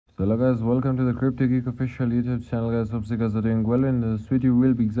So hello guys, welcome to the Crypto Geek official YouTube channel guys. Hope you guys are doing well. In this video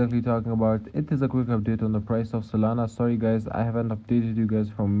we'll be exactly talking about, it is a quick update on the price of Solana. Sorry guys, I haven't updated you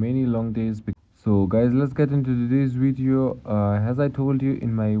guys for many long days. So guys, let's get into today's video. As I told you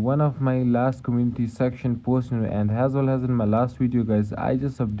in my one of my last community section post, and as well as in my last video guys, I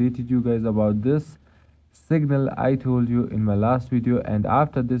just updated you guys about this signal I told you in my last video, and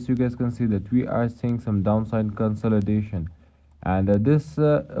after this you guys can see that we are seeing some downside consolidation, and this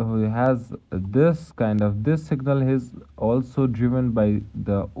has this signal is also driven by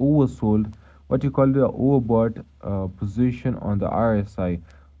the oversold, what you call the overbought position on the RSI.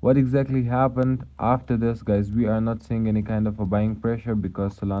 What exactly happened after this guys? We are not seeing any kind of a buying pressure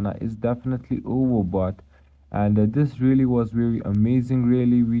because Solana is definitely overbought, and this really was very amazing.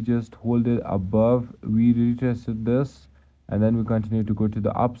 Really, we just hold it above, we retested this, and then we continue to go to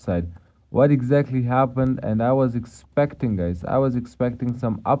the upside. What exactly happened? And I was expecting guys, I was expecting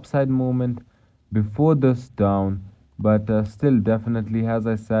some upside movement before this down, but still definitely, as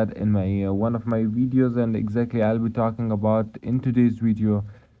I said in my one of my videos, and exactly I'll be talking about in today's video,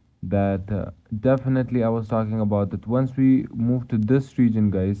 that definitely I was talking about that once we move to this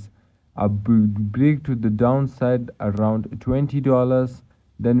region guys, a break to the downside around $20,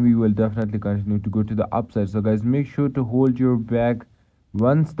 then we will definitely continue to go to the upside. So guys, make sure to hold your bag.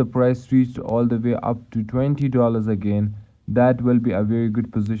 Once the price reached all the way up to $20 again, that will be a very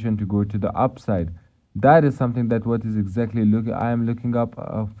good position to go to the upside. That is something that what is exactly I am looking up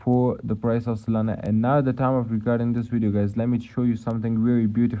for the price of Solana. And now the time of recording this video guys, let me show you something very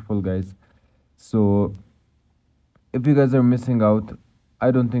beautiful guys. So if you guys are missing out, I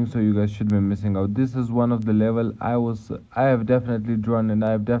don't think so you guys should be missing out. This is one of the level I have definitely drawn, and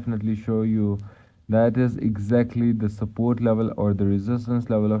I have definitely show you that is exactly the support level or the resistance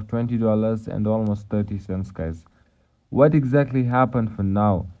level of $20 and almost 30 cents guys. What exactly happened for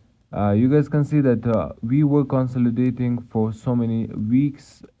now? You guys can see that we were consolidating for so many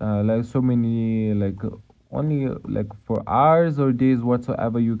weeks, like so many, like only like for hours or days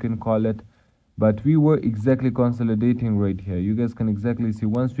whatsoever you can call it, but we were exactly consolidating right here. You guys can exactly see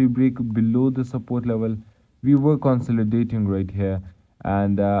once we break below the support level, we were consolidating right here.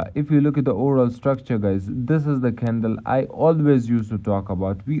 And if you look at the overall structure guys, this is the candle I always used to talk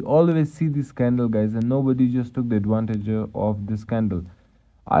about. We always see this candle guys, and nobody just took the advantage of this candle.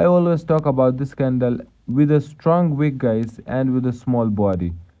 I always talk about this candle with a strong wick guys and with a small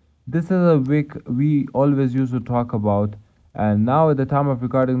body. This is a wick we always used to talk about, and now at the time of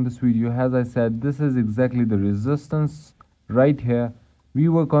recording this video, as I said, this is exactly the resistance right here. We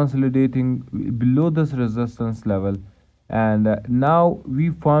were consolidating below this resistance level, and now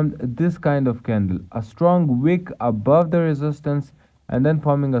we formed this kind of candle, a strong wick above the resistance and then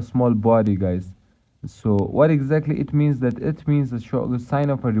forming a small body guys. So what exactly it means? That it means a sign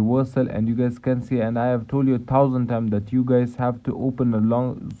of a reversal, and you guys can see, and I have told you 1,000 times that you guys have to open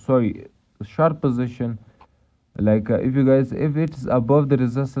a short position. Like if it's above the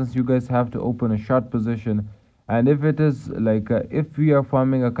resistance, you guys have to open a short position. And if it is if we are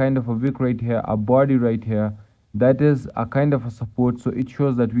forming a kind of a wick right here, a body right here, that is a kind of a support, so it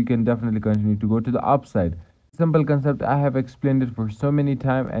shows that we can definitely continue to go to the upside. Simple concept, I have explained it for so many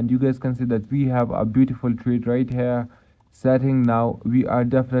times, and you guys can see that we have a beautiful trade right here setting. Now we are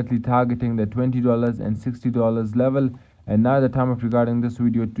definitely targeting the $20 and $60 level, and now the time of recording this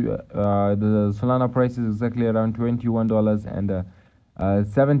video, the Solana price is exactly around $21 and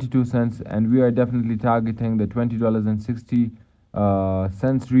 72 cents, and we are definitely targeting the $20 and 60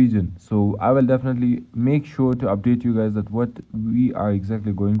 cents region. So I will definitely make sure to update you guys that what we are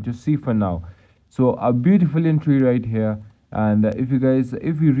exactly going to see for now. So a beautiful entry right here, and if we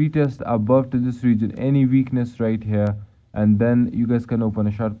retest above to this region, any weakness right here, and then you guys can open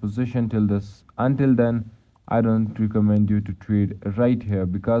a short position till this. Until then, I don't recommend you to trade right here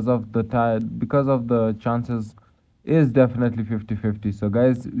because of the chances is definitely 50-50. So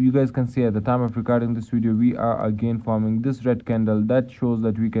guys, you guys can see at the time of recording this video, we are again forming this red candle that shows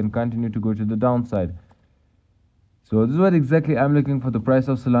that we can continue to go to the downside. So this is what exactly I'm looking for the price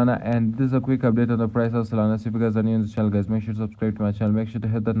of Solana, and this is a quick update on the price of Solana. So if you guys are new in this channel guys, make sure to subscribe to my channel, make sure to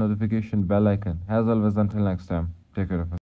hit that notification bell icon. As always, until next time, take care of it.